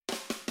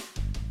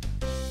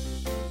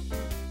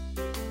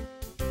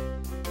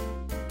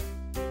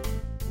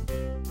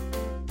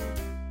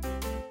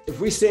If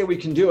we say we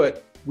can do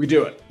it, we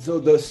do it. So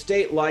the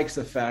state likes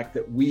the fact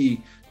that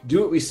we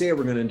do what we say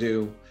we're going to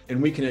do,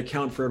 and we can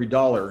account for every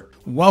dollar.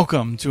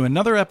 Welcome to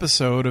another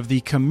episode of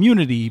the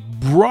Community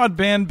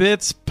Broadband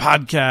Bits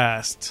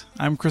podcast.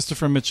 I'm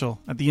Christopher Mitchell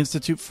at the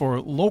Institute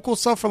for Local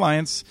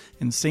Self-Reliance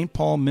in St.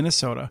 Paul,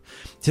 Minnesota.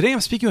 Today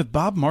I'm speaking with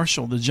Bob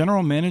Marshall, the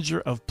General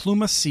Manager of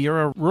Pluma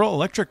Sierra Rural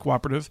Electric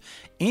Cooperative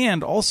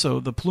and also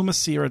the Pluma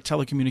Sierra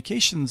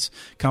Telecommunications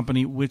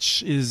Company,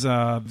 which is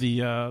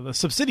the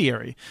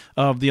subsidiary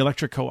of the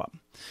Electric Co-op.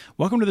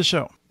 Welcome to the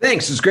show.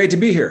 Thanks. It's great to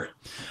be here.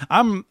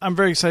 I'm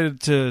very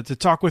excited to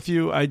talk with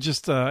you. I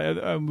just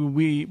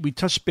we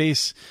touched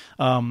base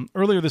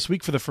earlier this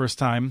week for the first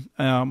time,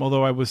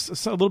 although I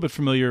was a little bit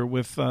familiar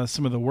with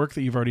some of the work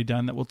that you've already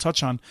done that we'll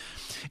touch on.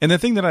 And the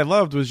thing that I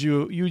loved was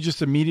you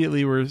just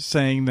immediately were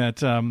saying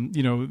that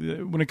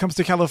when it comes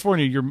to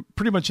California, you're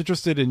pretty much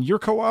interested in your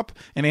co-op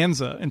and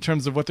ANZA in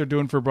terms of what they're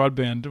doing for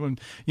broadband. When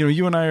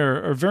you and I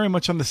are very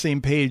much on the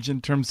same page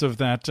in terms of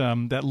that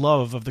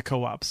love of the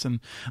co-ops. And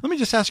let me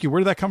just ask you, where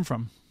did that come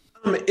from?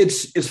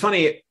 It's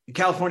funny.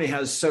 California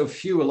has so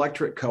few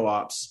electric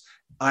co-ops.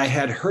 I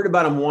had heard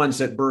about them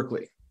once at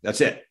Berkeley. That's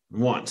it,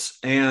 once.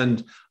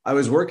 And I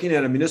was working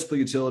at a municipal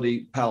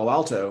utility, Palo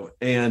Alto,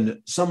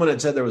 and someone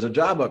had said there was a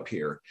job up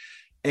here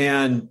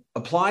and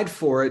applied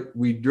for it.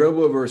 We drove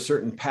over a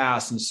certain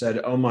pass and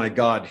said, "Oh my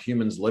God,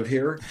 humans live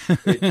here."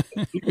 It's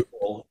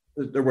beautiful.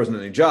 There wasn't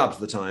any jobs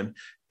at the time.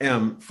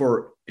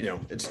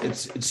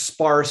 It's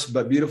sparse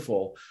but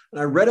beautiful.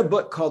 And I read a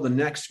book called The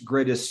Next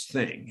Greatest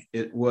Thing.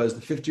 It was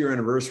the 50-year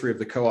anniversary of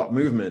the co-op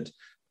movement.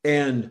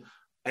 And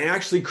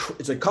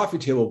it's a coffee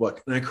table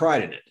book, and I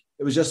cried in it.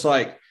 It was just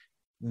like,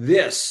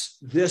 this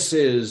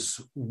is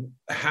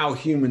how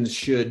humans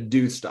should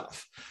do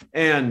stuff.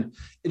 And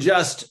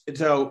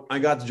so I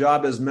got the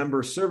job as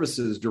member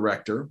services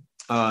director,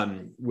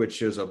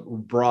 which is a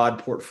broad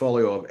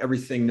portfolio of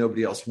everything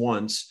nobody else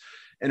wants,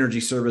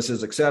 energy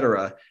services, et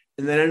cetera.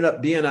 And then ended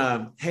up being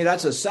hey,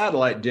 that's a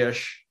satellite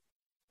dish.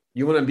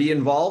 You want to be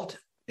involved?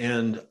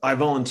 And I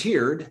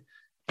volunteered,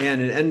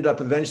 and it ended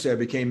up eventually I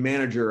became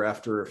manager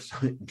after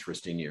some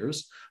interesting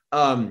years.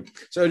 So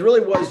it really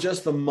was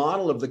just the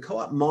model of the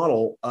co-op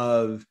model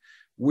of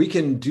we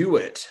can do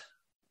it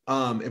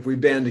if we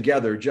band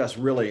together just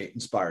really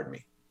inspired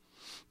me.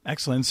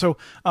 Excellent. So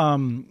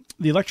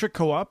the electric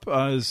co-op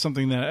is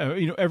something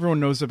that everyone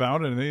knows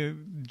about, and it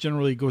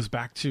generally goes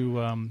back to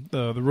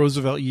the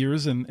Roosevelt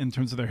years in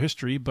terms of their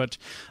history. But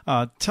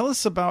tell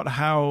us about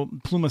how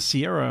Pluma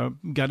Sierra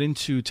got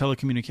into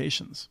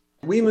telecommunications.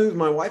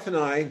 My wife and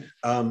I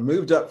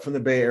moved up from the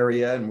Bay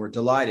Area, and we're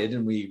delighted.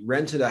 And we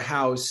rented a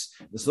house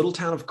in this little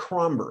town of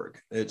Kronberg.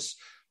 It's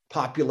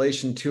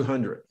population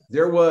 200.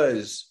 There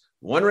was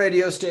one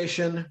radio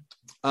station.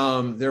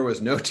 There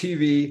was no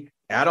TV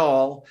at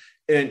all.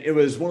 And it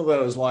was one of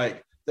those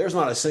like, there's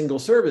not a single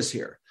service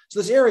here. So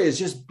this area is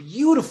just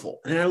beautiful.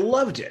 And I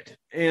loved it.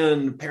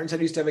 And parents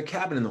used to have a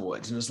cabin in the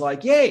woods. And it's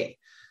like, yay.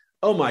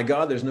 Oh my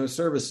God, there's no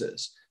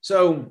services.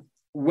 So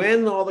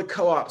when all the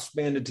co-ops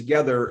banded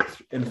together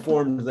and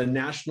formed the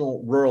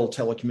National Rural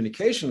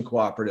Telecommunication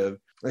Cooperative,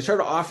 they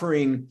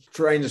started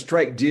trying to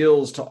strike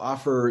deals to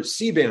offer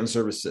C-band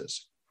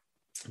services,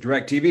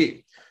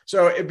 DirecTV.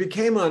 So it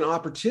became an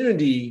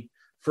opportunity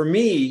for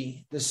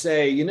me to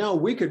say,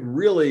 we could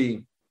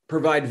really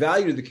provide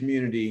value to the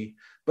community,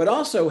 but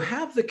also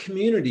have the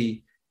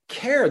community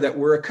care that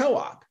we're a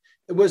co-op.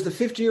 It was the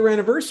 50-year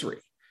anniversary.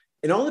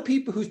 And all the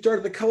people who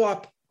started the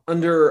co-op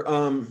under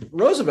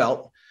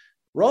Roosevelt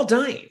were all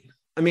dying.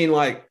 I mean,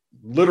 like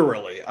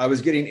literally, I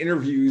was getting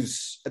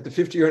interviews at the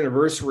 50-year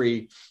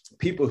anniversary,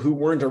 people who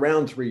weren't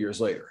around 3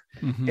 years later.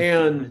 Mm-hmm.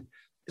 And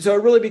so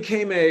it really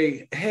became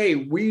hey,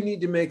 we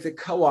need to make the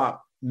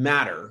co-op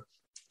matter.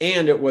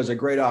 And it was a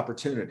great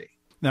opportunity.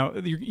 Now,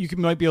 you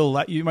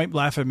might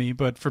laugh at me,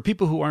 but for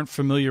people who aren't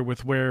familiar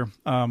with where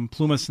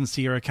Plumas and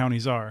Sierra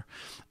counties are,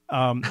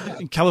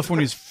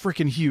 California is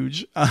freaking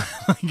huge.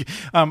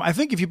 I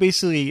think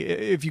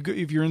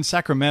if you're in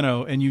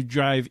Sacramento and you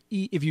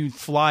if you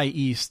fly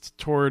east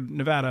toward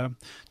Nevada,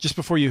 just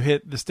before you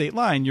hit the state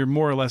line, you're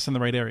more or less in the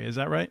right area. Is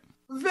that right?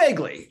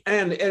 Vaguely,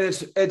 and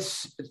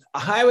it's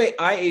Highway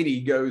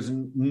I-80 goes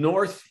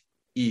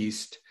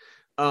northeast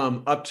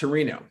up to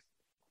Reno,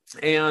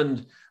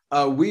 and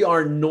we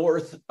are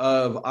north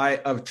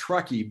of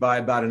Truckee by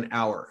about an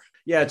hour.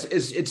 Yeah,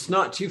 it's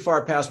not too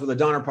far past where the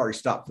Donner Party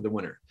stopped for the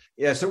winter.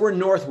 Yeah, so we're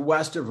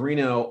northwest of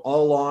Reno,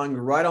 all along,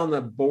 right on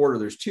the border.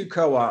 There's two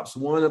co-ops,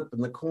 one up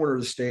in the corner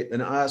of the state,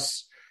 and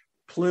us,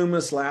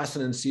 Plumas,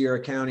 Lassen, and Sierra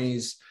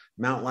counties.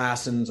 Mount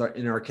Lassen's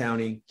in our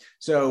county.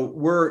 So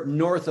we're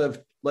north of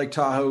Lake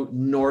Tahoe,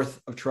 north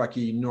of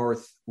Truckee,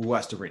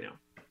 northwest of Reno.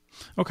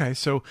 Okay,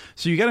 so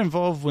you got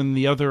involved when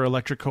the other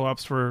electric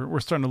co-ops were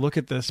starting to look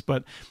at this,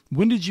 but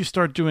when did you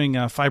start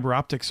doing fiber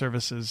optic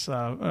services?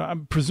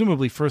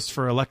 Presumably first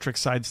for electric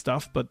side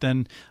stuff, but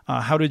then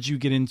how did you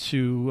get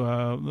into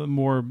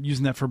more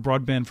using that for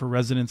broadband for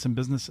residents and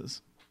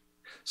businesses?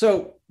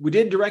 So we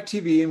did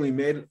DirecTV, and we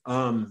made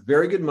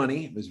very good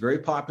money. It was very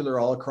popular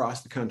all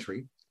across the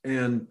country,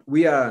 and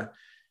we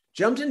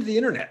jumped into the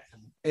internet.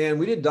 and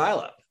we did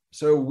dial-up.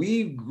 So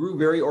we grew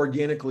very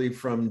organically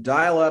from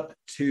dial-up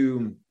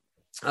to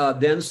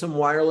then some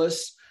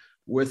wireless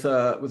with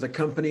a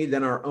company,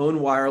 then our own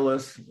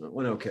wireless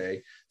went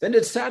okay. Then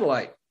did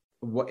satellite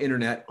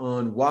internet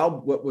on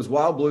what was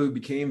Wild Blue,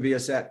 became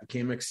Viasat,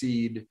 became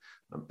Exceed.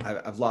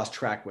 I've lost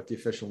track what the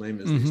official name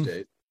is these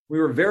days. We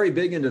were very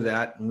big into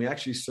that, and we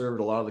actually served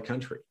a lot of the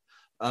country.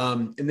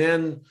 And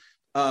then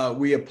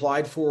we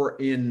applied for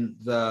in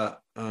the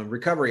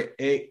Recovery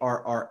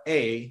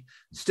ARRA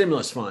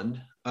stimulus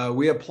fund.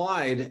 We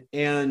applied,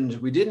 and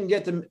we didn't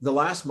get the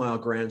last mile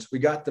grants. We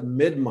got the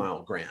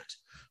mid-mile grant.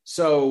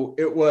 So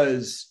it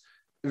was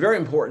very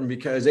important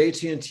because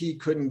AT&T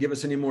couldn't give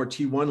us any more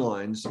T1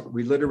 lines.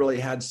 We literally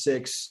had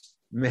 6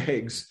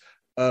 megs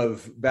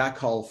of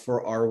backhaul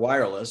for our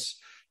wireless,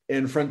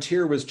 and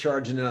Frontier was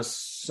charging us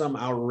some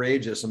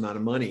outrageous amount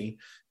of money.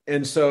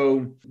 And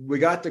so we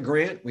got the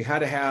grant. We had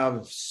to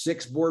have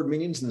 6 board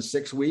meetings in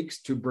 6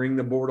 weeks to bring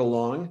the board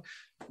along.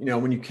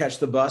 When you catch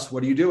the bus,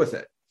 what do you do with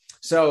it?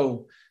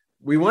 So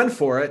we went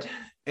for it.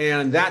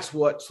 And that's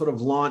what sort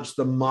of launched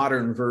the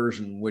modern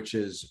version, which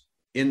is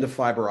into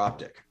fiber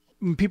optic.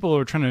 People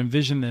are trying to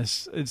envision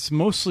this. It's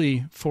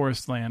mostly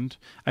forest land.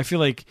 I feel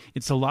like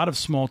it's a lot of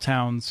small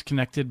towns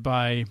connected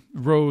by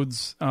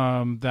roads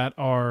that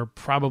are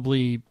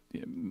probably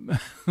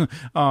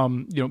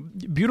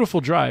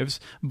beautiful drives,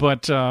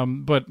 but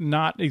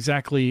not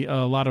exactly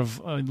a lot of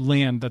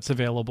land that's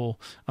available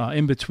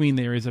in between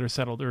the areas that are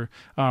settled. Or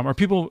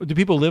do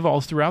people live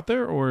all throughout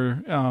there,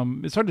 or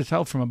it's hard to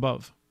tell from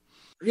above?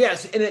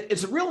 Yes, and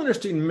it's a real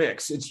interesting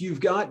mix.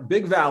 You've got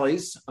big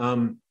valleys.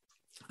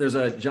 There's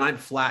a giant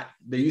flat.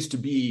 There used to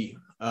be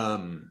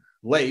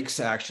lakes,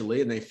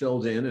 actually, and they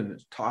filled in,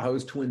 and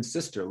Tahoe's twin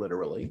sister,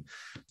 literally,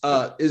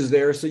 is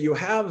there. So you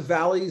have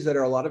valleys that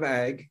are a lot of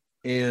ag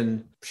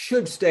and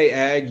should stay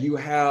ag. You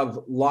have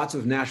lots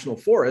of national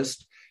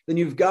forest. Then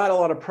you've got a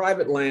lot of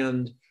private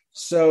land.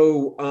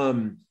 So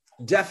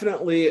it's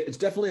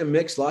definitely a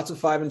mix, lots of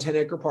 5 and 10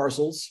 acre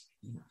parcels.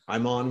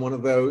 I'm on one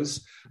of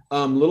those.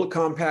 Little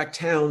compact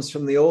towns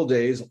from the old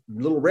days,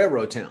 little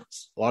railroad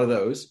towns, a lot of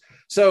those.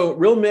 So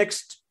real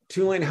mixed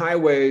 2-lane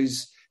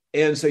highways.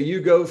 And so you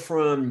go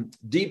from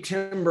deep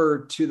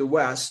timber to the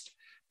west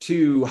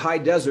to high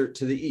desert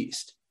to the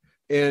east.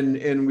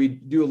 And we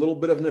do a little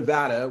bit of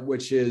Nevada,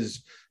 which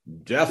is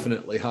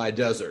definitely high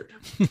desert.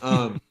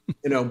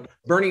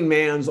 Burning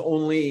Man's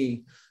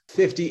only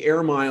 50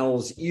 air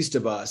miles east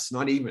of us,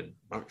 not even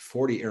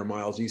 40 air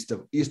miles east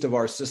of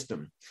our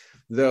system,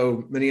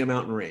 though many a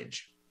mountain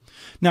range.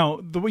 Now,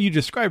 the way you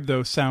described,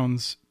 though,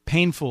 sounds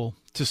painful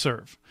to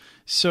serve.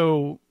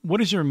 So what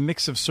is your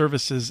mix of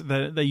services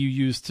that you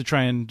use to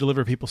try and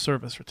deliver people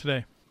service for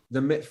today?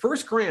 The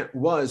first grant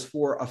was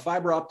for a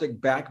fiber optic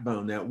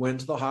backbone that went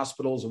to the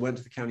hospitals, went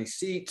to the county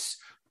seats,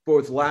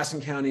 both Lassen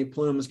County,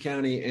 Plumas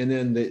County, and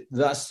then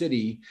the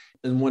city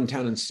in one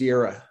town in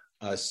Sierra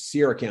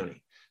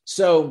County.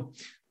 So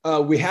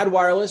we had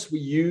wireless. We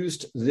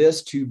used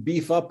this to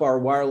beef up our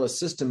wireless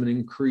system and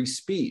increase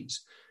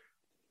speeds.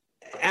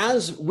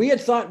 As we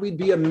had thought we'd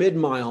be a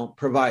mid-mile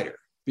provider,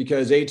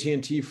 because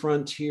AT&T,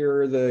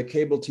 Frontier, the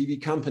cable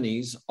TV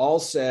companies all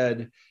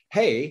said,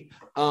 hey,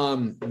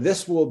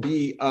 this will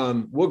be,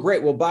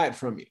 great, we'll buy it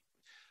from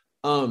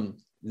you.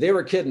 They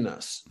were kidding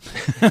us.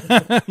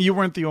 You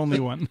weren't the only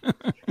one.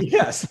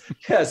 Yes.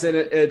 And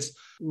it's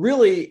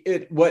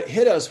really, what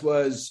hit us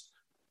was,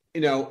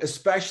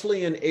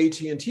 especially in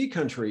AT&T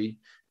country,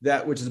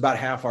 which is about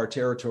half our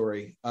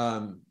territory.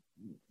 And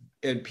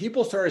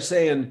people started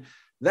saying,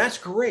 that's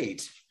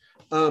great.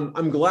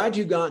 I'm glad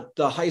you got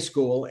the high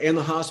school and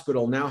the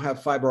hospital now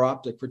have fiber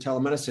optic for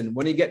telemedicine.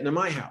 When are you getting to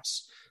my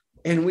house?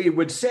 And we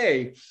would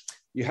say,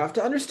 you have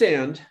to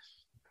understand,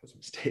 that was a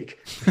mistake.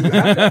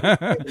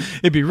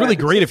 It'd be really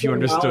great if you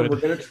understood. We're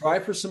going to try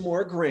for some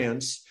more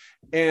grants.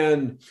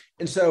 And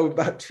so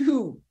about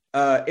 2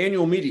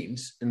 annual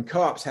meetings, and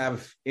co-ops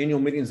have annual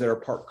meetings that are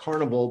part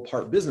carnival,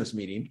 part business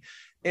meeting.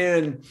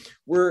 And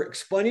we're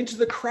explaining to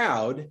the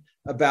crowd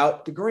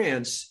about the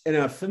grants, and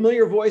a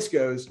familiar voice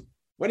goes,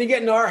 when are you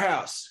getting to our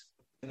house?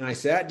 And I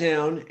sat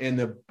down, and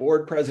the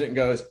board president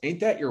goes,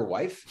 ain't that your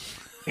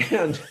wife?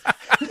 And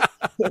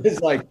it's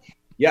like,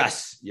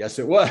 yes,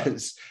 it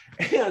was.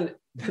 And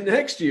the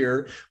next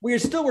year, we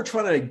were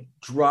trying to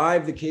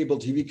drive the cable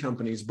TV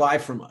companies buy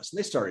from us, and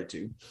they started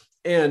to.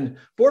 And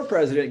board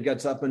president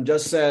gets up and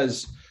just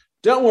says,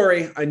 don't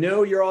worry, I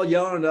know you're all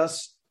yelling at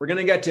us. We're going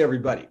to get to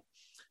everybody.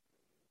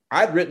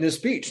 I'd written his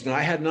speech, and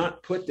I had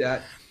not put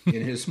that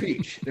in his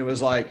speech. It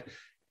was like,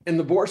 and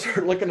the board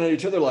started looking at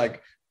each other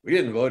like, we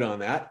didn't vote on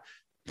that.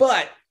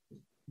 But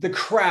the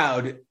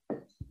crowd,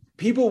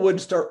 people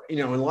would start, in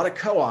a lot of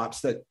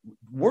co-ops that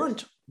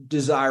weren't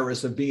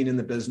desirous of being in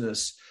the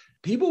business,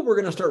 people were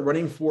going to start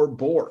running for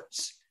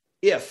boards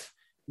if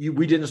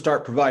we didn't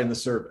start providing the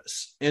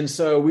service. And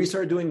so we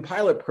started doing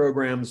pilot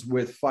programs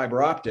with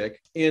fiber optic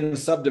in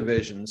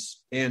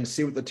subdivisions and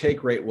see what the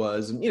take rate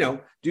was and,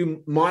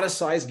 do modest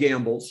sized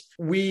gambles.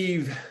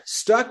 We've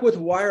stuck with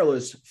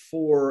wireless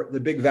for the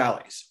big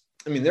valleys.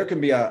 I mean, there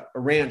can be a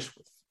ranch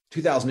with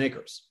 2,000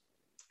 acres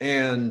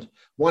and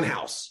one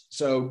house.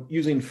 So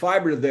using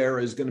fiber there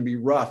is going to be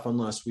rough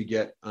unless we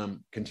get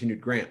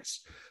continued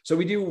grants. So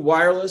we do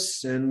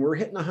wireless, and we're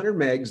hitting 100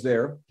 megs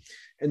there.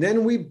 And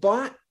then we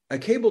bought a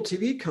cable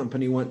TV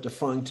company, went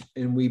defunct,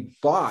 and we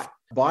bought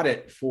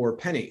it for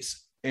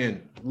pennies,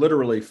 and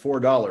literally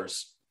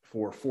 $4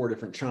 for 4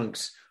 different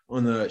chunks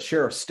on the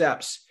sheriff's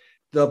steps.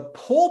 The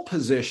pole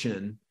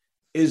position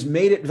is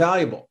made it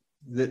valuable.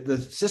 The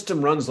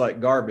system runs like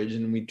garbage,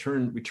 and we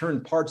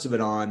turn parts of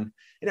it on,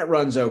 and it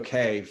runs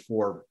okay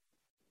for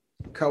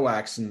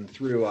coax and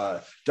through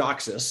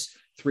DOCSIS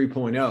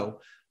 3.0.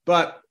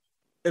 But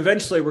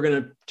eventually we're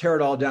going to tear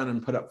it all down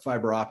and put up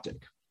fiber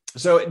optic.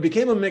 So it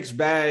became a mixed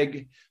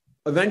bag.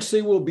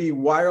 Eventually we'll be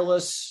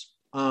wireless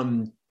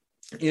in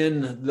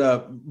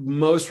the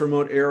most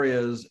remote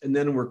areas, and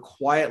then we're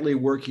quietly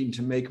working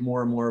to make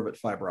more and more of it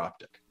fiber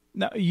optic.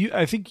 Now,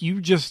 I think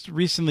you just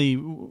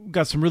recently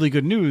got some really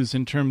good news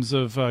in terms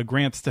of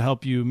grants to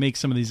help you make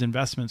some of these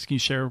investments. Can you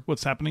share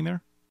what's happening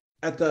there?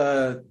 At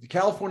the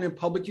California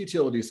Public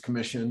Utilities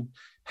Commission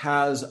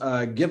has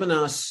given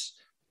us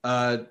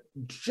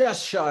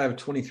just shy of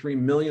 $23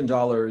 million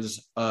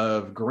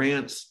of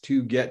grants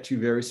to get to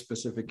very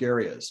specific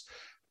areas.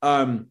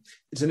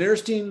 It's an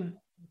interesting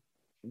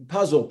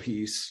puzzle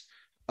piece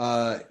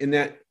in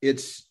that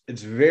it's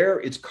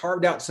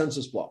carved out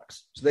census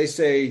blocks. So they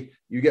say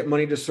you get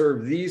money to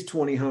serve these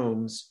 20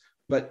 homes,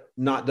 but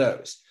not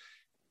those.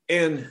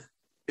 And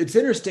it's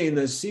interesting,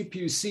 the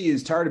CPUC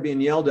is tired of being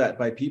yelled at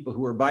by people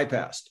who are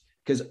bypassed,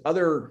 because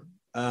other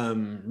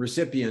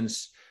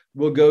recipients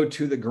will go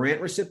to the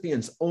grant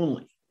recipients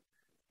only.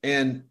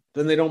 And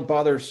then they don't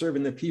bother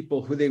serving the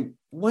people who they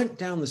went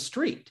down the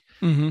street.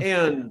 Mm-hmm.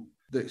 And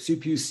the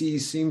CPUC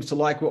seems to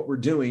like what we're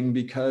doing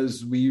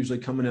because we usually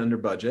come in under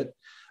budget.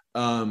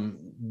 When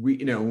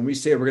we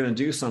say we're going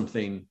to do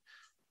something,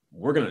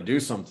 we're going to do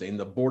something.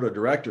 The board of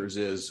directors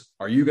is,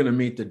 are you going to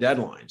meet the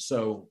deadline?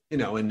 So,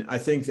 and I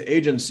think the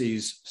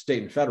agencies,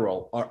 state and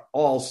federal, are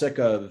all sick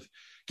of,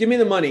 give me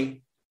the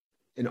money.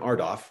 In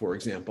RDOF, for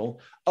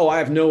example, I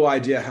have no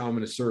idea how I'm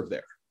going to serve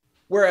there.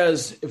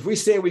 Whereas if we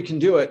say we can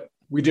do it,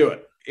 we do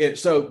it.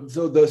 So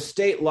the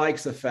state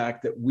likes the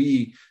fact that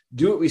we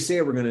do what we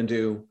say we're going to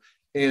do.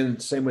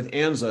 And same with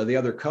ANZA, the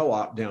other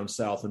co-op down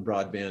south in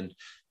broadband.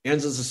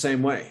 ANZA's the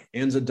same way.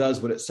 ANZA does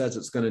what it says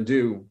it's going to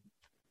do,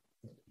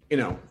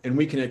 and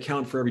we can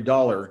account for every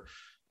dollar,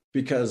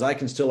 because I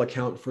can still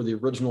account for the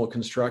original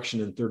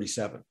construction in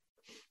 37.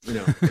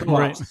 Co-ops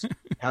right.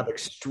 have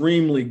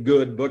extremely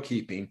good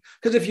bookkeeping,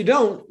 because if you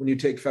don't, when you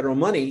take federal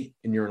money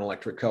and you're an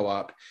electric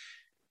co-op,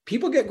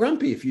 people get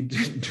grumpy if you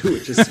didn't do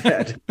what you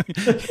said.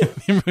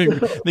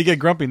 They get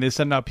grumpy and they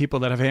send out people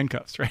that have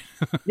handcuffs, right?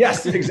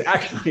 Yes,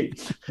 exactly.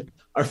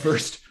 Our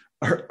first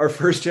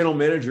general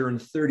manager in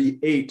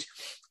 38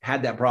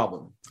 had that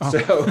problem. Oh.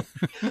 So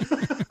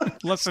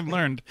lesson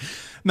learned.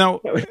 Now,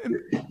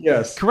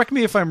 yes. Correct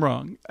me if I'm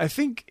wrong. I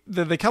think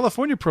the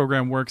California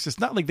program works. It's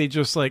not like they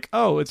just like,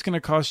 it's going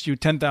to cost you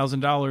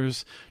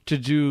 $10,000 to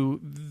do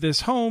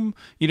this home.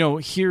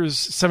 Here's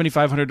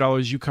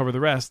 $7,500. You cover the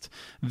rest.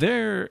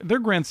 Their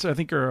grants, I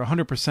think, are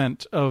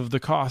 100% of the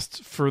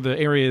cost for the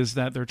areas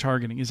that they're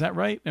targeting. Is that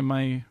right? Am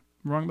I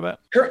wrong about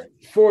that?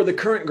 For the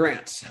current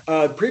grants.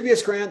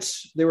 Previous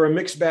grants, they were a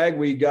mixed bag.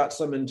 We got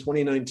some in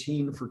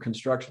 2019 for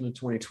construction in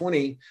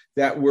 2020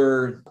 that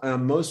were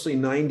mostly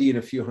 90 and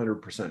a few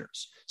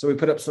 100%ers. So we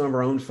put up some of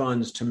our own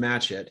funds to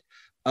match it.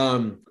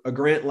 A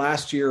grant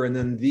last year, and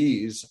then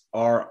these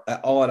are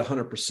all at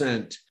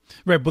 100%.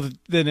 Right, but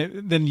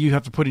then you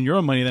have to put in your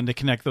own money then to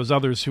connect those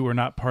others who are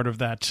not part of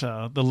that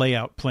the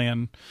layout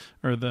plan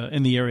or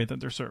in the area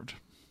that they're served.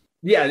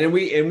 Yeah, and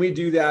we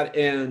do that,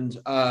 and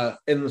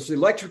the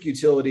electric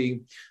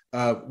utility,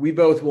 we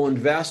both will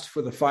invest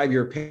for the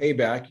 5-year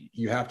payback.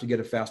 You have to get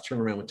a fast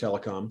turnaround with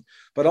telecom,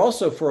 but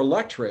also for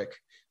electric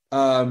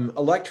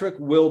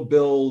will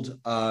build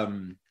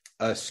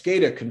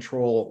SCADA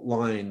control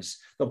lines.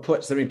 They'll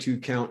put 72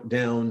 count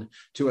down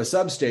to a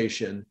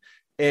substation,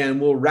 and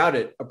we'll route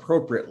it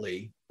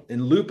appropriately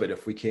and loop it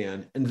if we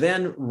can, and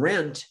then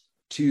rent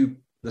to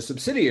the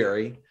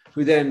subsidiary,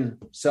 who then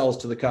sells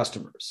to the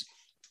customers.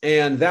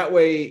 And that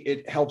way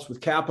it helps with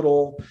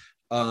capital.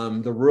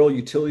 The rural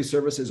utility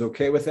service is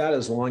okay with that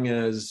as long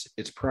as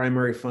its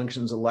primary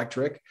function is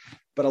electric.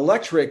 But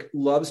electric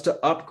loves to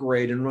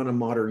upgrade and run a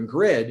modern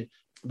grid,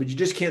 but you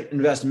just can't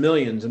invest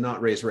millions and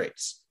not raise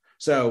rates.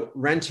 So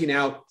renting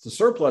out the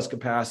surplus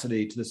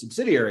capacity to the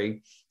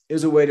subsidiary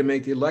is a way to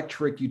make the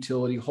electric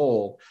utility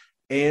whole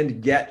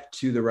and get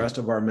to the rest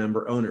of our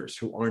member owners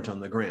who aren't on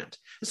the grant.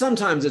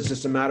 Sometimes it's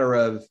just a matter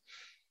of,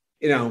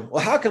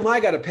 how come I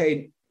got to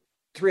pay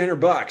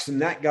 $300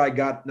 and that guy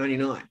got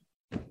 99?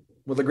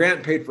 Well, the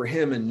grant paid for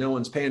him and no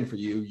one's paying for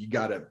you. You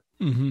got to,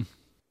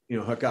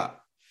 hook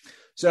up.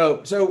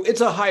 So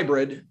it's a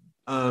hybrid,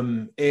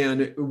 and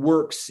it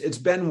works. It's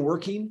been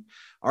working.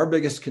 Our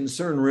biggest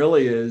concern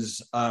really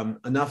is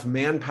enough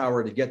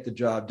manpower to get the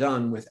job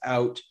done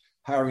without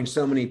hiring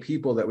so many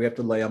people that we have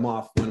to lay them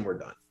off when we're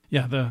done.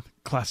 Yeah, the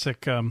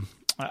classic,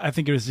 I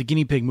think it was the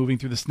guinea pig moving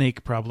through the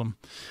snake problem.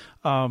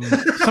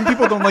 Some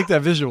people don't like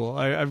that visual.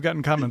 I've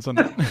gotten comments on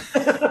that.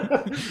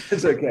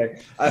 It's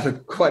okay. I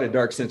have quite a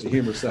dark sense of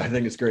humor, so I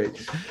think it's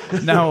great.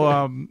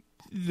 Now,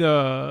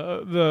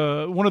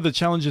 the one of the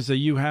challenges that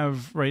you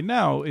have right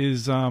now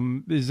is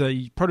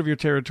a part of your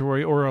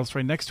territory, or else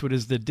right next to it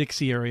is the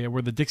Dixie area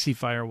where the Dixie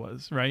Fire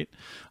was, right?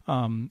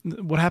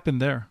 What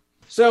happened there?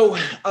 So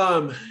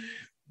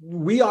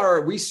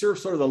we serve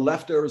sort of the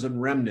leftovers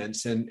and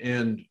remnants,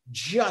 and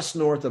just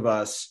north of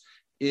us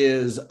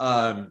is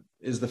the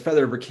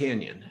Feather River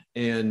Canyon,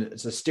 and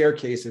it's a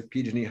staircase of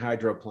PG&E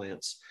hydro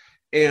plants.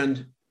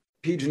 And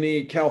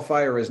PG&E, CAL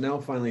FIRE has now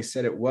finally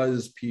said it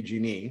was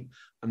PG&E.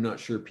 I'm not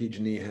sure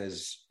PG&E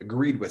has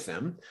agreed with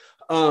them.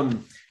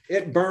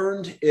 It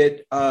burned,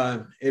 it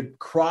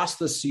crossed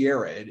the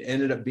Sierra. It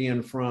ended up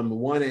being from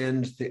one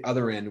end to the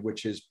other end,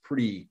 which is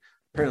apparently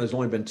there's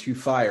only been 2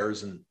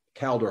 fires, and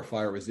Caldor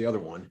Fire was the other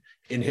one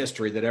in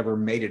history that ever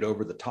made it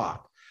over the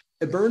top.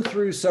 It burned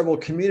through several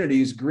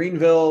communities.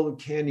 Greenville,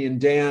 Canyon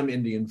Dam,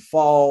 Indian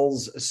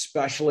Falls,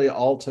 especially,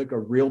 all took a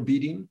real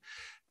beating.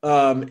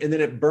 And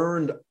then it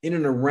burned in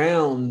and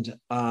around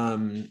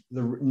the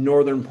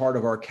northern part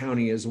of our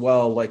county as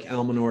well, like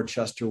Almanor,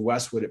 Chester,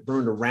 Westwood. It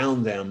burned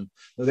around them,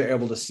 so they're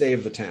able to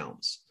save the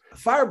towns.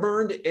 Fire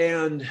burned,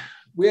 and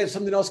we had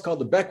something else called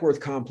the Beckworth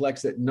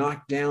Complex that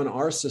knocked down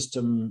our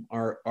system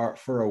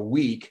for a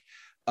week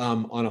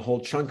on a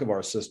whole chunk of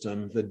our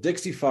system. The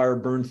Dixie Fire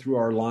burned through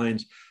our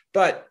lines,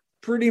 but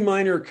pretty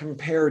minor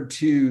compared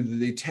to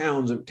the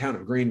town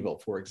of Greenville,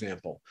 for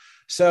example.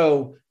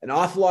 So an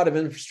awful lot of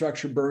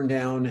infrastructure burned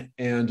down,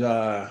 and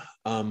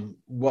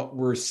what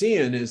we're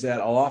seeing is that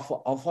an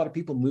awful lot of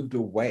people moved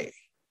away,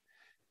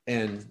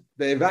 and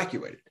they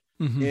evacuated.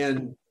 Mm-hmm.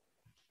 And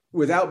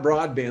without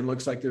broadband,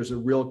 looks like there's a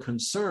real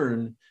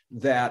concern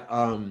that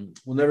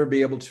we'll never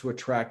be able to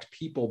attract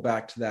people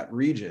back to that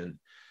region.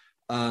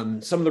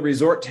 Some of the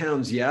resort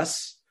towns,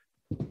 yes,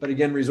 but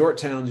again, resort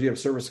towns, you have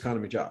service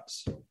economy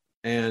jobs.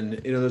 And,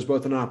 there's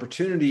both an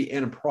opportunity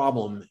and a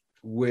problem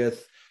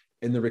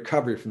in the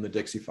recovery from the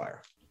Dixie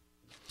Fire.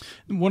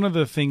 One of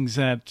the things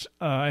that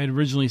I had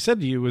originally said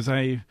to you was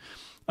I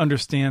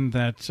understand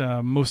that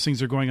most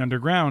things are going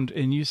underground.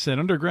 And you said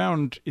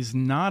underground is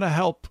not a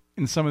help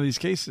in some of these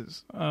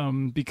cases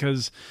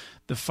because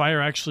the fire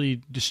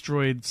actually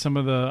destroyed some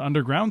of the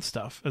underground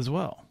stuff as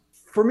well.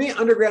 For me,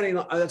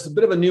 undergrounding, that's a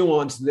bit of a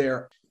nuance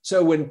there.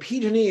 So when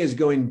PG&E is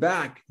going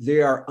back,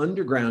 they are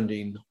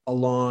undergrounding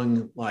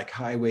along like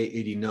Highway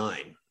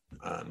 89,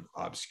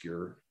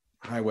 obscure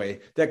highway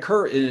that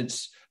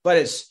but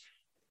it's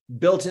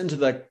built into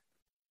the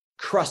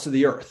crust of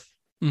the earth.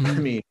 Mm-hmm. I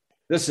mean,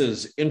 this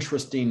is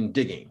interesting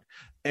digging,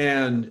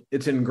 and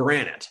it's in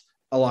granite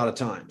a lot of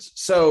times.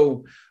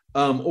 So,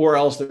 or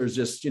else there's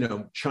just,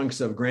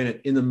 chunks of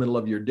granite in the middle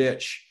of your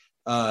ditch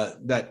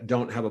that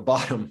don't have a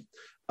bottom.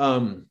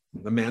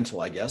 The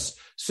mantle, I guess.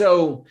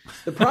 So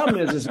the problem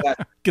is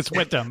that gets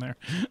wet down there.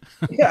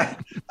 Yeah.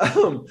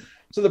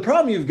 So the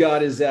problem you've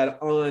got is that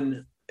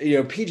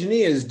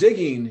PG&E is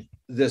digging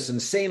this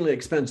insanely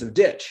expensive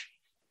ditch.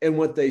 And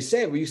what they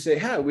say, you say,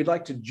 "Hey, we'd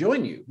like to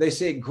join you." They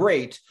say,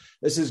 "Great.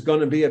 This is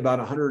going to be about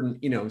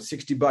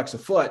 $160 a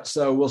foot.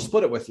 So we'll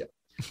split it with you."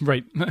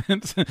 Right.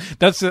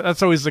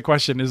 That's always the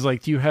question is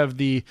like, do you have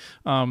the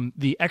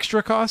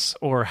extra costs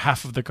or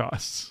half of the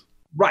costs?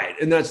 Right.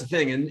 And that's the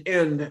thing.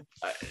 And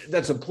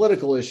that's a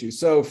political issue.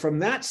 So from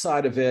that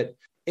side of it,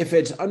 if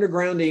it's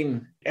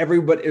undergrounding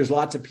everybody, there's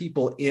lots of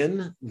people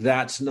in,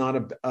 that's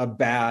not a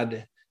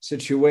bad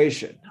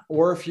situation.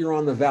 Or if you're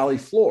on the valley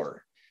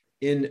floor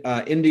in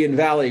Indian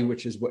Valley,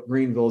 which is what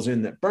Greenville's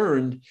in that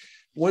burned,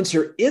 once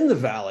you're in the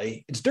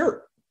valley, it's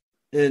dirt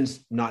and it's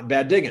not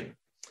bad digging.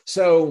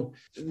 So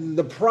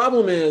the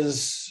problem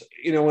is,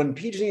 when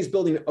PG&E is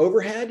building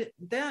overhead,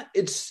 that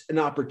it's an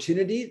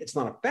opportunity. It's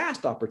not a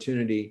fast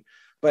opportunity,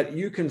 but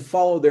you can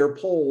follow their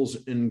poles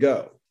and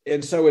go.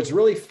 And so it's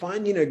really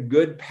finding a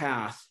good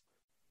path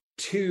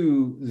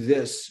to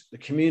this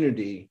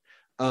community,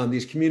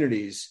 these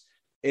communities,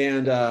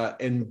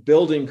 and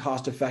building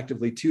cost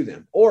effectively to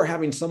them, or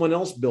having someone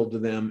else build to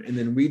them, and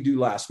then we do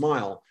last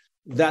mile.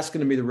 That's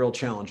going to be the real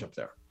challenge up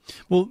there.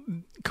 Well,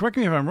 correct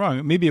me if I'm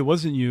wrong. Maybe it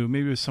wasn't you.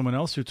 Maybe it was someone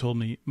else who told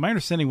me. My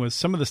understanding was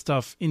some of the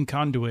stuff in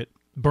Conduit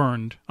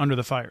burned under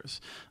the fires.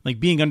 Like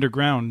being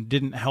underground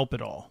didn't help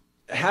at all.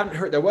 Haven't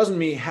heard. That wasn't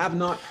me. Have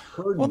not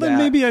heard. Well, then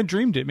maybe I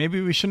dreamed it. Maybe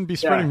we shouldn't be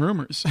spreading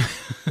rumors.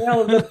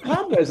 Well, the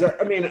problem is,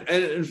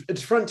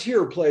 it's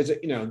Frontier plays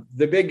it.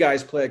 The big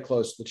guys play it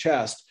close to the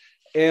chest.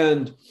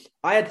 And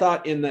I had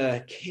thought in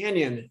the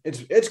canyon,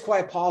 it's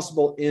quite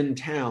possible in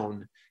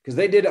town, because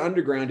they did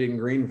underground in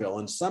Greenville,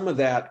 and some of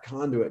that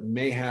conduit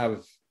may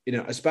have,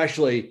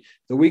 especially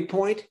the weak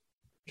point,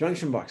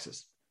 junction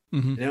boxes.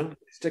 Mm-hmm.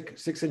 Stick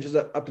 6 inches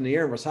up in the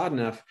air, and it's hot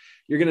enough,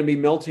 you're going to be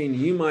melting.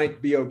 You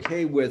might be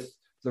okay with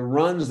the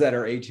runs that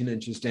are 18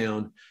 inches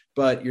down,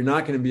 but you're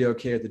not going to be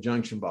okay at the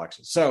junction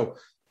boxes. So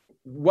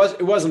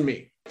it wasn't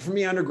me. For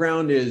me,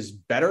 underground is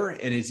better,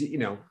 and it's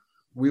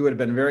we would have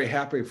been very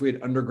happy if we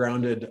had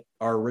undergrounded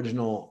our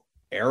original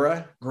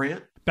era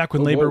grant. Back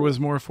when labor was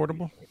more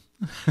affordable.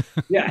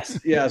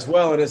 Yes.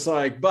 Well, and it's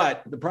like,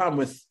 but the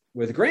problem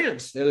with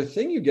grants, the other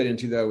thing you get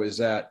into though is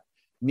that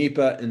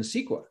NEPA and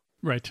CEQA.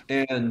 Right.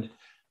 And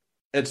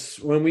it's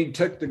when we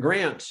took the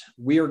grant,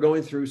 we were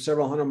going through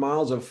several hundred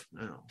miles of,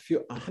 a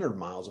few 100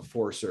 miles of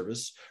Forest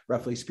Service,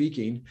 roughly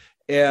speaking.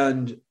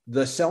 And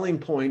the selling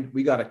point,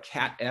 we got a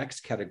Cat X,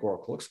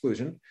 categorical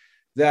exclusion,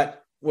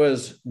 that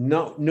was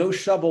no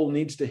shovel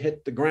needs to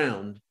hit the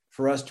ground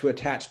for us to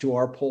attach to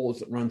our poles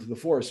that run through the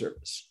Forest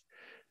Service.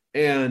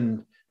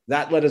 And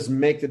that let us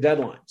make the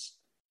deadlines.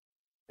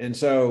 And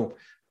so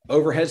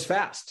overhead's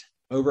fast.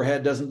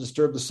 Overhead doesn't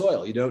disturb the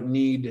soil. You don't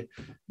need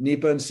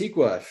NEPA and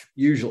CEQA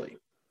usually.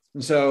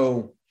 And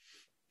so,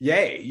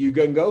 yay, you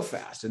can go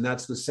fast. And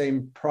that's the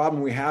same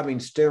problem we're having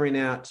staring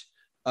at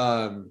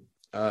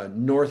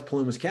North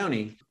Plumas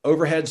County.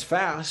 Overhead's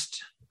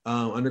fast,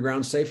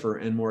 underground safer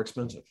and more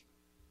expensive.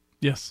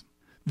 Yes.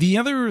 The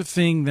other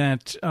thing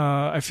that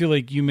I feel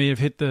like you may have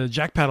hit the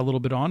jackpot a little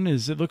bit on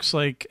is it looks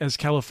like as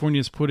California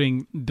is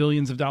putting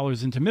billions of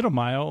dollars into Middle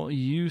Mile,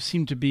 you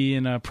seem to be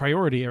in a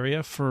priority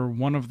area for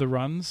one of the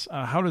runs.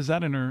 How does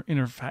that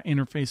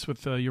interface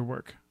with your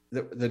work?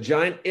 The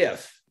giant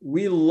if.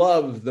 We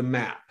love the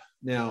map.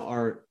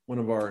 Now, one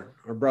of our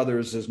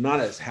brothers is not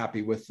as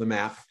happy with the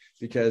map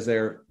because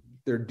they're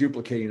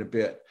duplicating a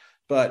bit.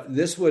 But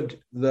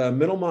the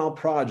Middle Mile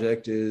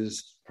project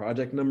is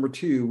project number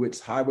 2, it's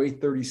Highway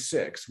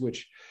 36,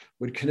 which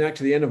would connect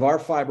to the end of our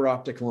fiber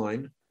optic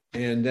line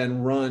and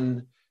then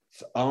run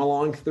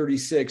along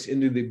 36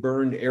 into the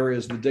burned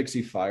areas of the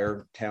Dixie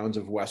Fire, towns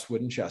of Westwood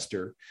and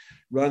Chester,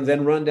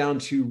 run down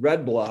to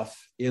Red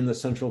Bluff in the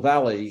Central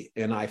Valley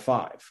and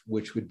I-5,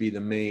 which would be the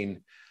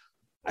main,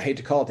 I hate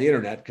to call it the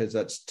internet because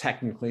that's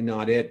technically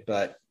not it,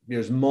 but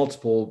there's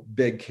multiple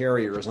big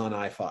carriers on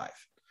I-5.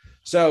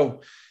 So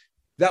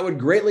that would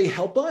greatly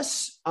help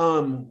us.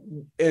 And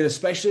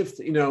especially if,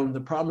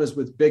 the problem is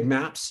with big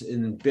maps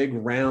and big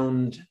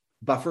round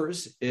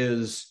buffers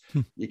is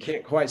you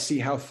can't quite see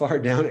how far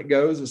down it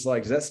goes. It's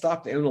like, does that stop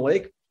at the end of the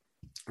lake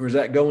or does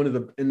that go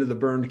into the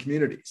burned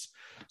communities?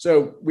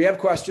 So we have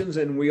questions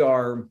and we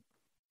are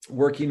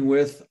working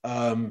with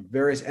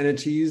various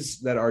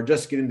entities that are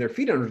just getting their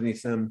feet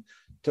underneath them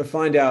to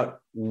find out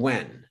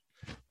when.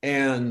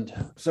 And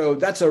so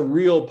that's a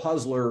real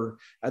puzzler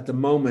at the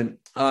moment.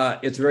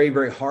 It's very,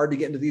 very hard to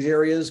get into these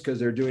areas because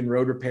they're doing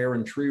road repair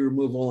and tree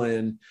removal,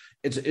 and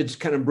it's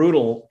kind of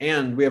brutal.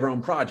 And we have our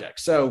own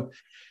projects. So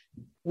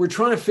we're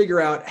trying to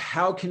figure out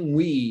how can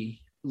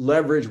we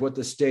leverage what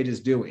the state is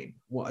doing.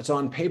 What's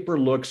on paper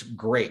looks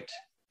great.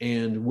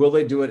 And will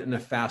they do it in a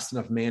fast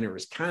enough manner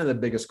is kind of the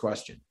biggest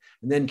question.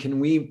 And then can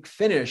we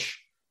finish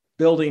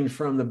building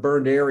from the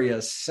burned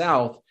areas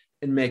south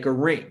and make a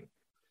ring?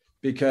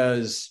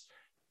 Because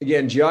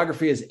again,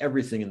 geography is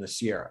everything in the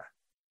Sierra.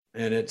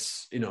 And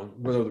it's,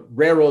 where the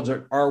railroads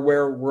are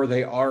where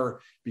they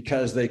are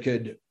because they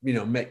could,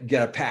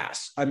 get a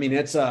pass. I mean,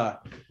 it's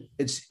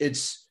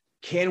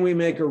can we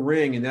make a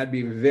ring? And that'd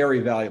be very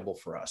valuable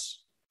for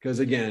us. Because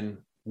again,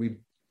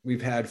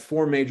 we've had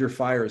 4 major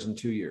fires in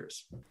 2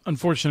 years.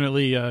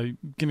 Unfortunately, you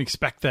can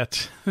expect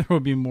that there will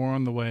be more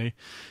on the way.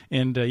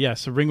 And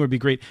yes, a ring would be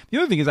great. The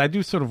other thing is I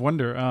do sort of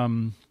wonder,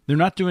 they're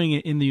not doing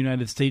it in the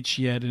United States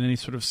yet in any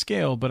sort of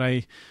scale, but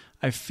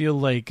I feel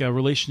like a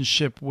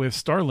relationship with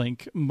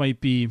Starlink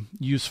might be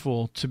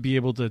useful to be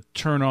able to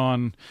turn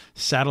on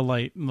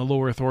satellite in the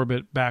low Earth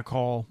orbit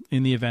backhaul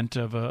in the event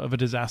of a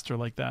disaster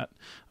like that,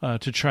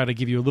 to try to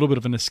give you a little bit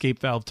of an escape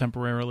valve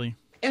temporarily.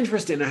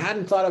 Interesting. I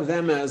hadn't thought of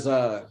them as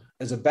a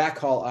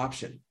backhaul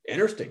option.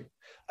 Interesting.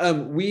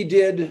 We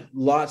did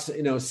lots,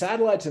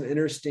 satellite's an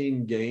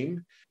interesting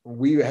game.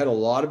 We had a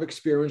lot of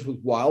experience with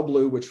Wild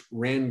Blue, which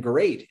ran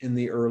great in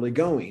the early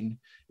going.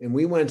 And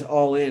we went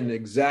all in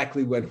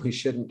exactly when we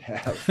shouldn't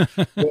have.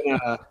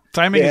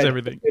 Timing is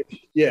everything.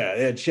 Yeah, it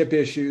had chip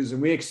issues,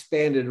 and we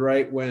expanded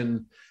right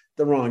when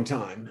the wrong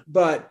time.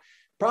 But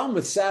problem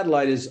with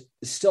satellite is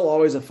still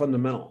always a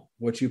fundamental.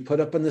 What you put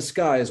up in the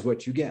sky is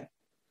what you get.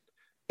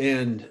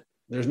 And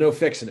there's no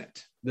fixing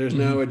it. There's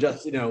no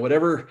adjust,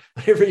 whatever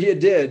you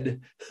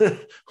did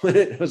when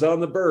it was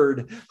on the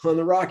bird, on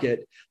the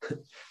rocket,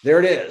 there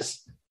it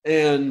is.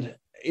 And,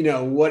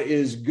 what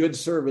is good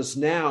service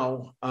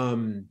now,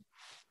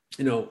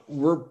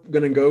 we're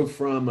going to go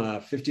from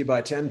a 50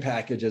 by 10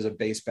 package as a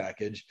base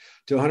package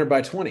to 100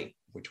 by 20,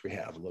 which we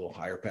have a little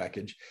higher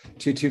package,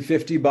 to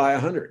 250 by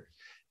 100.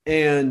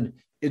 And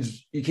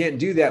you can't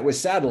do that with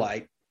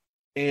satellite.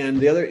 And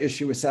the other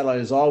issue with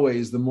satellite is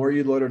always the more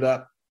you load it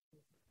up,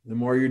 the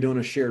more you're doing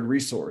a shared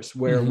resource.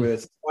 Where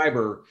with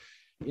fiber,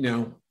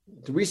 did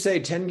we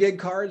say 10 gig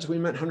cards? We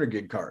meant 100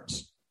 gig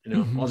cards.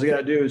 All you got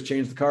to do is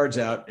change the cards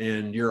out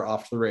and you're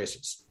off to the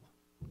races.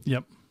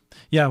 Yep.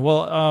 Yeah.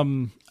 Well,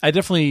 I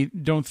definitely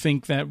don't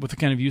think that with the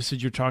kind of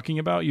usage you're talking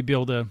about, you'd be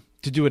able to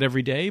to do it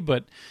every day,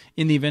 but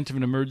in the event of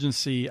an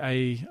emergency,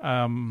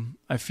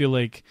 I feel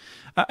like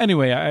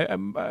anyway.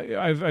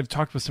 I've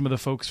talked with some of the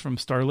folks from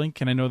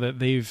Starlink, and I know that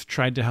they've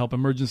tried to help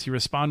emergency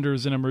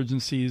responders in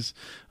emergencies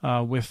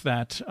with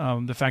that.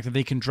 The fact that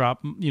they can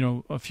drop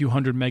a few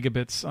hundred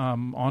megabits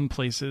on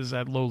places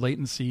at low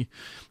latency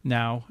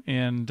now,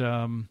 and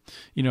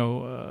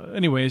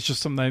anyway, it's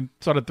just something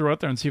I thought I'd throw out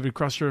there and see if it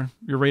crossed your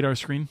radar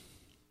screen.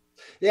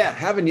 Yeah,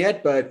 haven't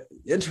yet, but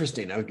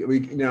interesting.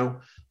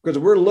 Because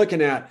we're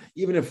looking at,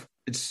 even if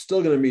it's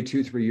still going to be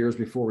 2-3 years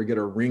before we get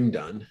our ring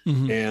done,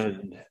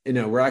 and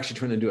we're actually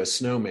trying to do a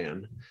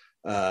snowman,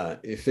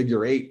 a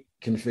figure 8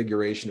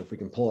 configuration if we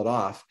can pull it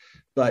off,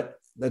 but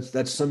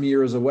that's some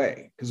years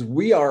away, because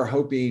we are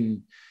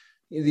hoping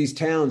these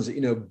towns,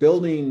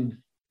 building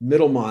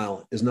middle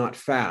mile is not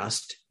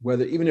fast.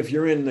 Even if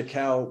you're in the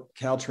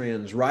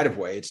Caltrans right of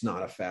way, it's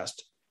not a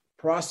fast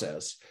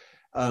process.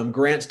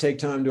 Grants take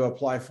time to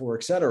apply for,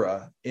 et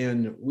cetera.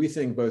 And we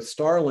think both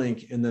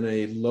Starlink and then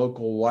a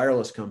local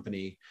wireless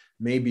company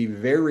may be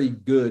very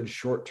good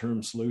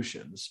short-term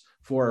solutions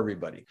for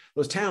everybody.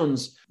 Those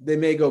towns, they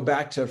may go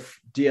back to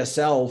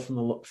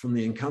DSL from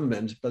the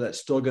incumbent, but that's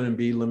still going to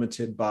be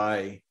limited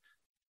by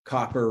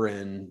copper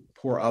and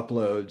poor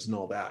uploads and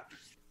all that.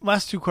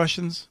 Last 2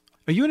 questions.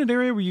 Are you in an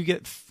area where you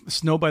get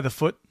snow by the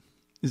foot?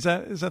 Is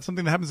that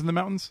something that happens in the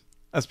mountains?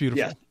 That's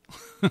beautiful.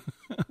 Yeah.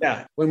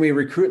 Yeah. When we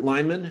recruit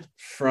linemen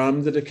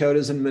from the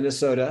Dakotas and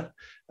Minnesota,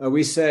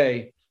 we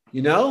say,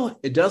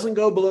 it doesn't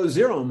go below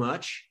 0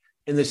 much,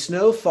 and the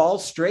snow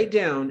falls straight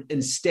down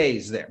and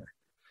stays there.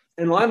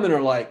 And linemen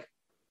are like,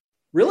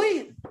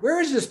 really? Where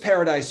is this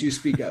paradise you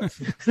speak of?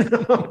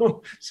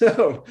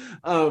 So,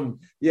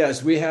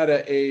 yes, we had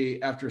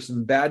after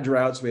some bad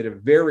droughts, we had a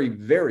very,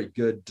 very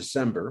good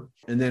December.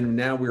 And then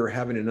now we were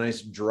having a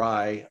nice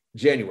dry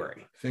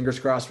January. Fingers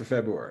crossed for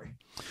February.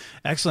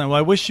 Excellent. Well,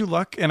 I wish you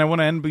luck, and I want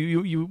to end. But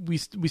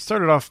we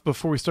started off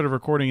before we started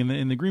recording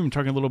in the green room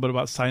talking a little bit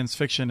about science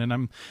fiction, and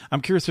I'm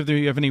curious if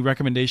you have any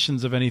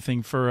recommendations of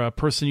anything for a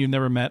person you've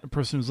never met, a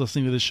person who's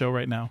listening to this show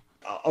right now.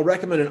 I'll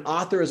recommend an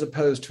author as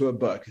opposed to a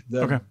book.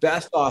 The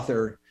best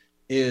author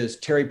is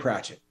Terry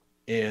Pratchett,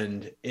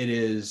 and it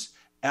is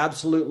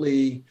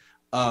absolutely.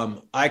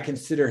 I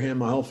consider him.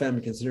 My whole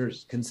family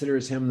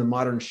considers him the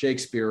modern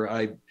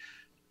Shakespeare.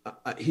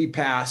 He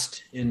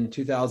passed in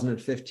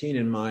 2015,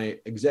 and my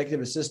executive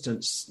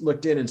assistant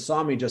looked in and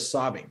saw me just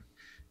sobbing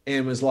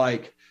and was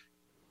like,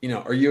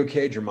 are you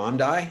okay? Did your mom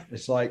die?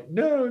 It's like,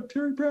 no,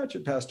 Terry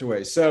Pratchett passed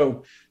away.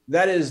 So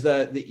that is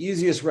the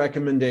easiest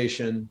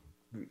recommendation.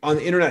 On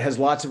the internet has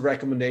lots of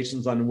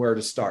recommendations on where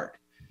to start,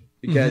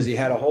 because he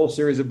had a whole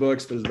series of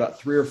books, but it was about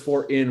 3 or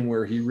 4 in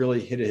where he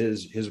really hit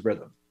his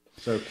rhythm.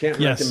 So can't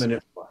recommend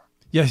it.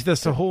 Yes,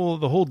 that's the whole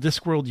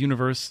Discworld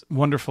universe.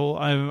 Wonderful.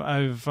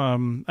 I've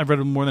read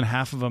more than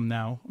half of them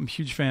now. I'm a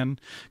huge fan.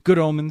 Good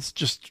Omens,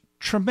 just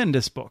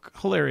tremendous book,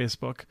 hilarious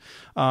book.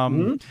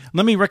 Let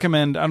me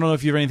recommend. I don't know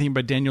if you have anything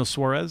by Daniel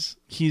Suarez.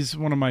 He's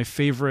one of my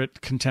favorite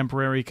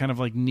contemporary kind of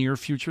like near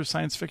future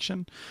science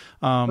fiction.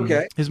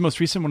 His most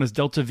recent one is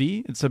Delta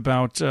V. It's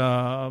about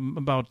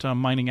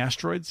mining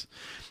asteroids.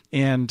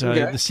 And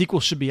the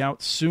sequel should be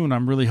out soon,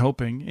 I'm really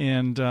hoping.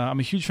 And I'm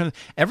a huge fan.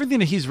 Everything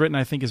that he's written,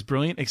 I think, is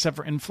brilliant, except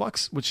for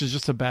Influx, which is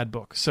just a bad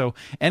book. So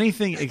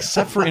anything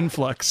except for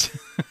Influx,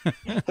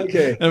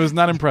 I was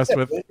not impressed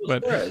with.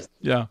 But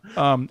yeah,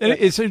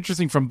 it's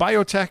interesting, from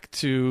biotech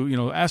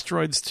to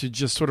asteroids to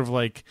just sort of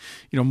like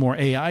more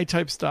AI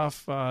type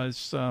stuff.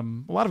 It's a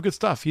lot of good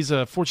stuff. He's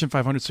a Fortune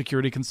 500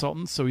 security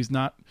consultant, so he's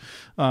not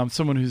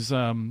someone who's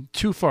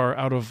too far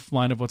out of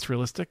line of what's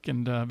realistic,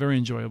 and very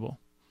enjoyable.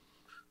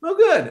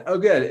 Oh,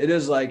 good. It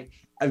is like,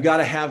 I've got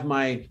to have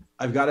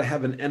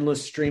an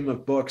endless stream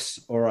of books,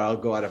 or I'll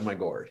go out of my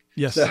gourd.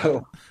 Yes.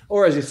 So,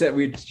 or as you said,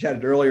 we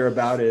chatted earlier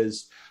about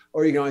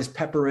or you can always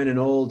pepper in an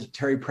old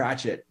Terry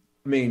Pratchett.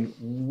 I mean,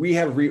 we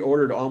have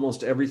reordered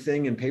almost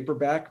everything in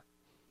paperback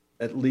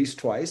at least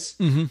twice,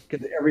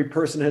 because every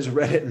person has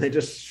read it and they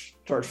just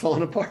start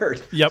falling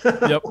apart. Yep.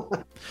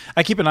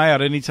 I keep an eye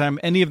out anytime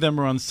any of them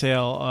are on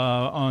sale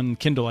on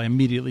Kindle. I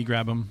immediately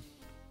grab them.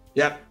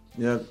 Yep.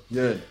 Yeah,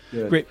 good.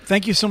 Great.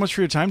 Thank you so much for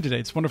your time today.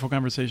 It's a wonderful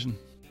conversation.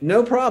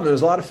 No problem. It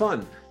was a lot of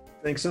fun.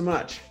 Thanks so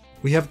much.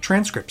 We have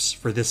transcripts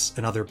for this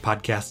and other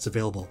podcasts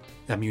available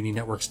at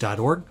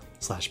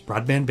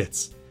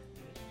muninetworks.org/broadbandbits.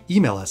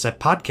 Email us at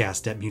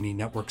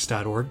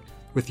podcast@muninetworks.org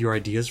with your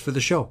ideas for the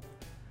show.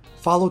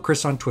 Follow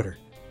Chris on Twitter.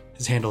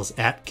 His handle is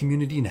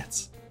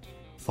 @CommunityNets.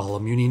 Follow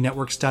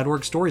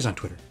muninetworks.org stories on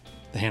Twitter.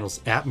 The handle's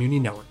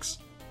 @muninetworks.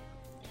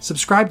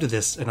 Subscribe to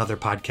this and other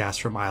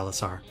podcasts from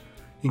ILSR,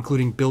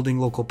 including Building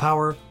Local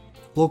Power,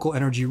 Local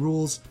Energy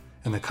Rules,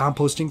 and the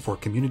Composting for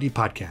Community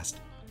podcast.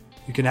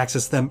 You can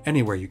access them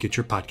anywhere you get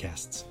your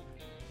podcasts.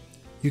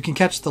 You can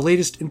catch the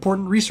latest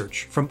important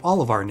research from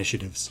all of our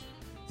initiatives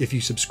if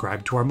you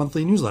subscribe to our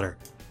monthly newsletter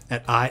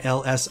at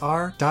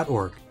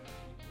ilsr.org.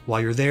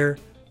 While you're there,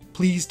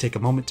 please take a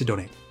moment to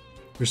donate.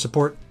 Your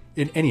support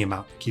in any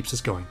amount keeps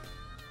us going.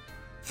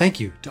 Thank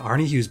you to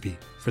Arnie Huseby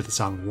for the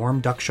song Warm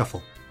Duck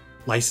Shuffle,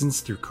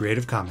 licensed through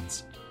Creative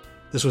Commons.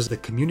 This was the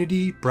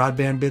Community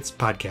Broadband Bits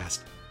podcast.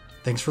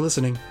 Thanks for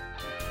listening.